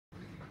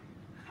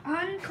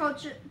On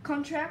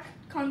contact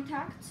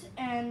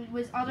and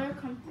with other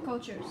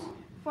cultures,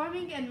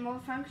 farming and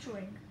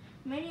manufacturing.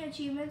 Many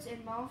achievements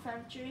in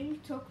manufacturing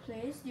took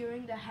place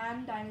during the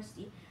Han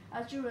Dynasty.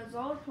 As a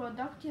result,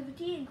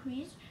 productivity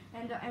increased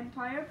and the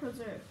empire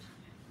preserved.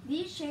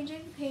 These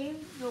changes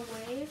paved the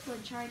way for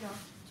China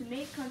to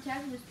make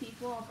contact with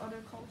people of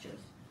other cultures.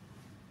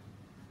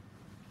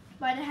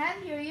 By the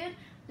Han period,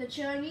 the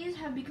Chinese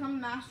had become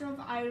master of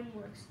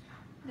ironworks.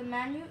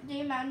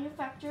 They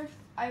manufactured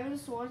iron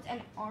swords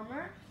and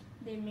armor.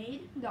 They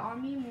made the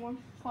army more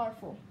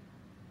powerful.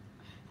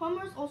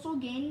 Farmers also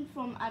gained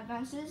from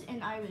advances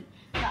in iron,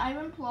 the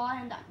iron plow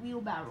and the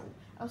wheelbarrow.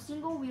 A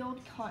single-wheeled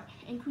cart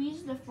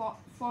increased the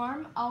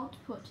farm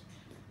output.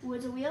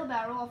 With a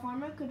wheelbarrow, a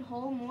farmer could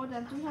haul more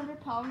than 300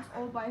 pounds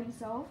all by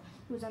himself.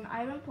 With an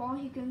iron plow,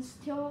 he can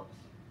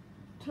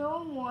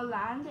till more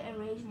land and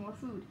raise more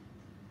food.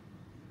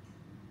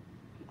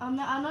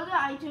 Another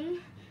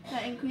item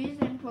that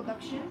increased in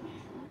production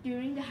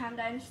during the Han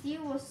Dynasty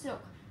was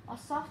silk, a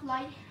soft,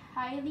 light,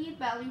 highly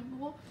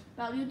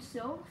valued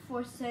silk.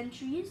 For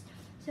centuries,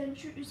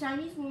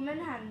 Chinese women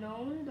had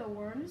known the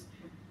worms,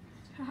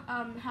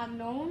 had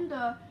known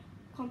the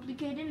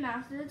complicated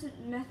methods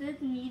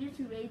needed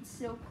to raise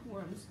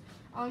silkworms,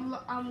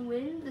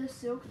 unwind the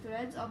silk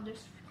threads of their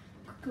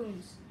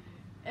cocoons,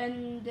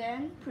 and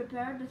then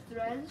prepare the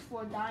threads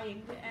for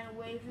dyeing and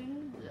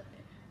weaving.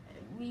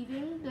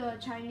 The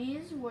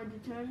Chinese were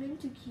determined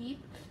to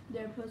keep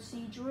their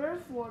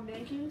procedure for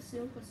making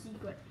silk a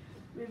secret.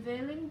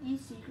 Revealing these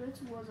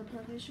secrets was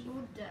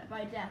punishable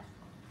by death.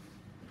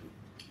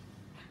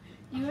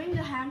 During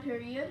the Han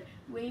period,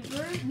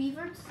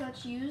 weavers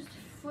such used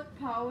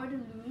foot-powered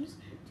looms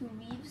to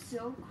weave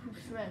silk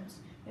threads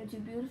into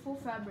beautiful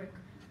fabric.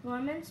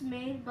 Garments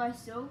made from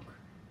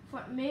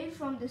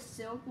the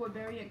silk were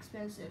very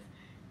expensive.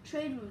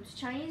 Trade routes.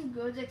 Chinese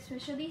goods,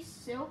 especially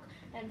silk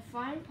and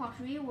fine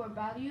pottery, were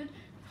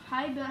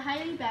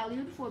highly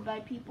valued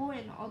by people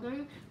in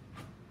other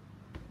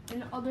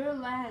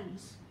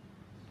lands.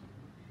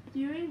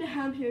 During the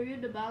Han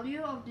period, the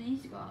value of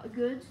these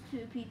goods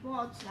to people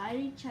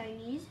outside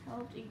Chinese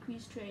helped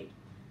increase trade.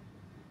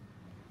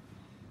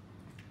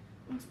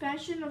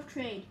 Expansion of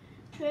trade.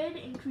 Trade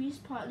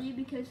increased partly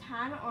because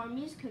Han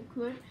armies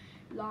conquered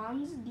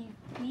lands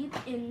deep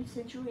in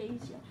Central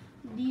Asia.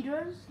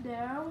 Leaders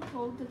there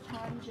told the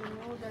Tang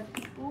general that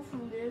people who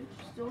lived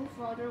still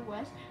farther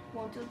west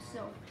wanted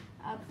silk.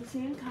 At the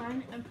same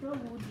time, Emperor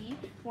Wudi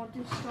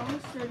wanted strong,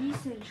 sturdy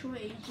Central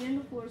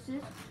Asian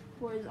forces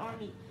for his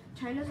army.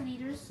 China's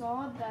leaders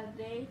saw that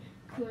they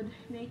could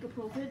make a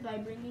profit by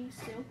bringing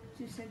silk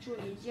to Central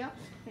Asia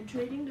and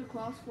trading the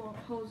cloth for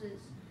horses.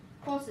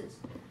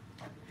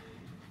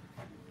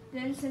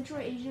 Then Central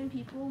Asian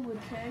people would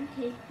then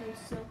take the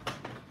silk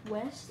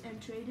west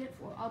and trade it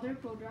for other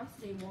products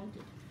they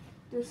wanted.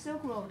 The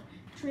Silk Road.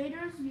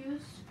 Traders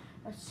used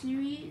a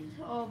series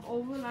of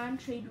overland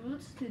trade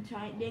routes to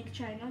take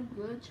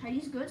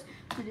Chinese goods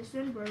to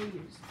distant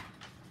barriers.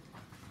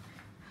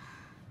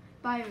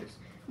 Buyers.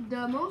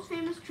 The most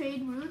famous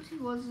trade route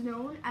was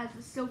known as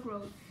the Silk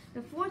Road.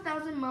 The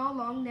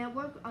 4,000-mile-long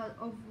network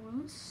of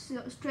routes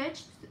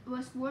stretched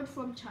westward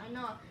from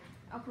China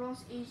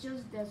across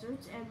Asia's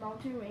deserts and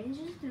mountain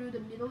ranges through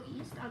the Middle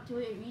East until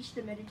it reached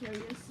the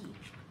Mediterranean Sea.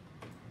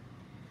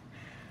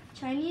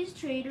 Chinese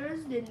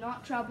traders did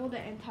not travel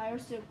the entire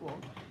Silk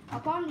Road.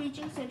 Upon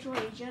reaching Central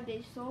Asia,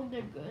 they sold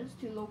their goods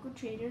to local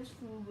traders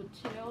who would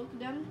sell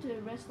them to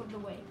the rest of the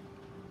way.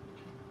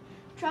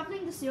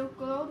 Traveling the Silk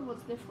Road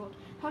was difficult.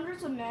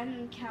 Hundreds of men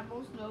and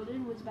camels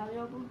loaded with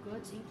valuable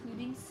goods,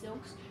 including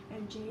silks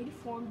and jade,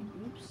 formed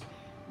groups.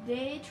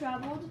 They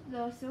traveled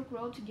the Silk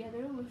Road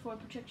together for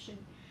protection.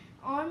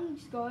 Armed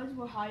guards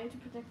were hired to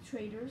protect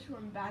traders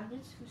from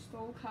bandits who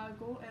stole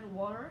cargo and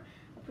water,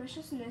 a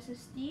precious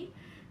necessity.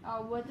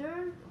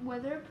 Weather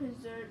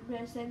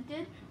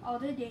presented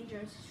other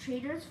dangers.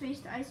 Traders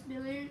faced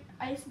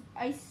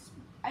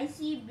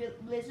icy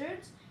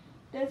blizzards,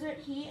 desert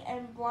heat,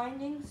 and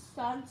blinding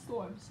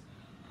sandstorms.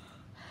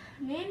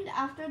 Named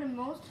after the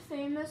most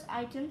famous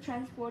item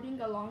transporting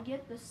along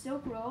it, the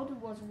Silk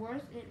Road was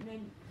worth its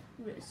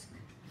risk.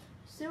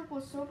 Silk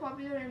was so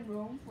popular in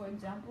Rome, for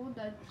example,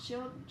 that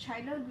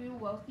China grew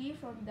wealthy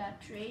from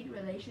that trade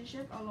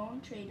relationship.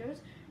 Alone,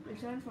 traders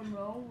returned from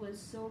Rome with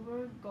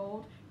silver,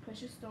 gold,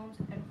 precious stones,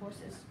 and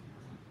horses.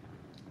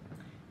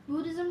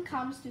 Buddhism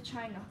comes to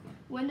China.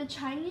 When the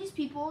Chinese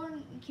people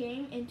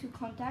came into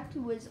contact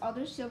with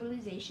other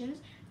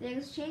civilizations, they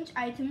exchanged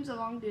items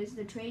along with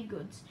the trade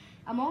goods.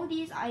 Among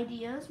these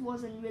ideas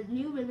was a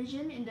new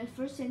religion in the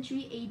 1st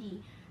century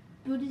AD.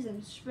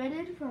 Buddhism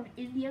spread from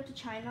India to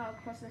China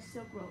across the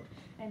Silk Road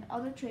and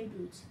other trade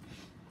routes.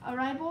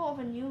 Arrival of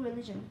a new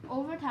religion.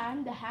 Over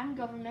time, the Han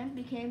government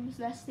became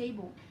less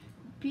stable.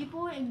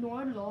 People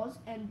ignored laws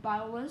and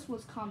violence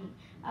was common.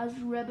 As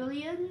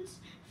rebellions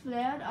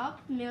flared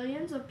up,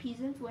 millions of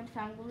peasants went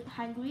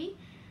hungry.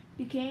 Life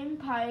became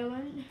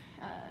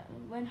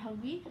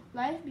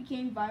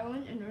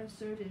violent and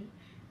uncertain.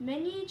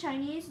 Many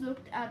Chinese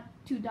looked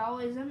to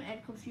Taoism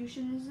and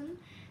Confucianism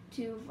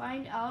to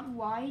find out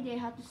why they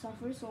had to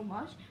suffer so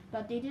much,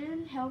 but they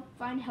didn't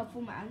find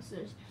helpful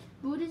answers.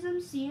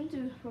 Buddhism seemed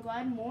to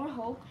provide more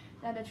hope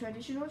than the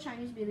traditional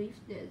Chinese beliefs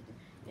did.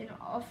 It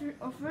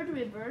offered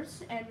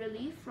rebirth and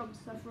relief from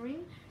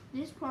suffering.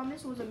 This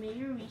promise was a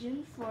major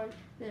reason for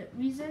the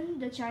reason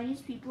the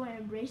Chinese people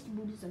embraced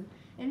Buddhism.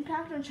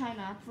 Impact on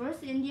China. At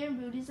first, Indian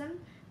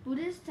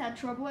Buddhists had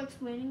trouble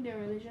explaining their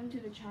religion to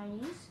the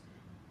Chinese.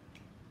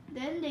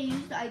 Then they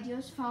used the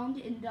ideas found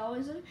in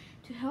Taoism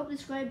to help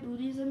describe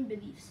Buddhism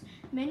beliefs.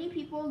 Many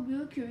people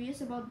grew curious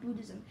about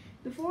Buddhism.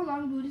 Before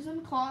long, Buddhism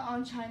caught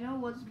on China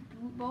was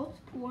both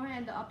poor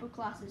and the upper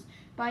classes.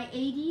 By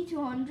AD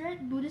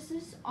 200,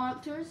 Buddhist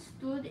altars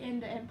stood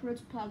in the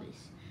emperor's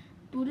palace.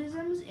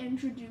 Buddhism's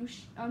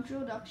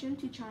introduction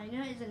to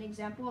China is an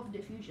example of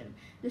diffusion,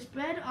 the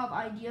spread of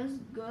ideas,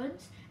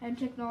 goods, and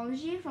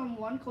technology from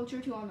one culture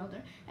to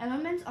another.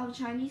 Elements of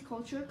Chinese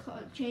culture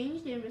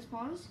changed in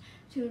response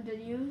to the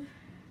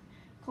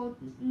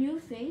new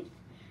faith.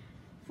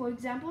 For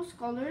example,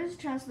 scholars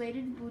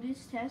translated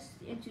Buddhist texts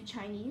into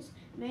Chinese.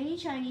 Many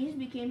Chinese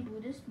became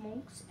Buddhist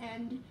monks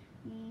and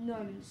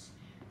nuns.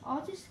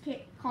 Artists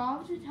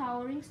carved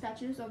towering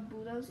statues of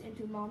Buddhas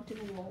into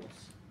mountain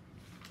walls.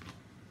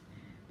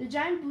 The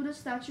giant Buddha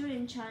statue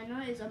in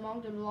China is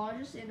among the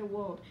largest in the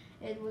world.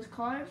 It was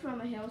carved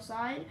from a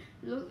hillside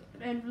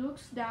and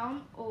looks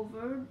down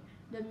over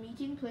the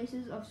meeting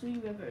places of 3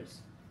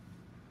 rivers.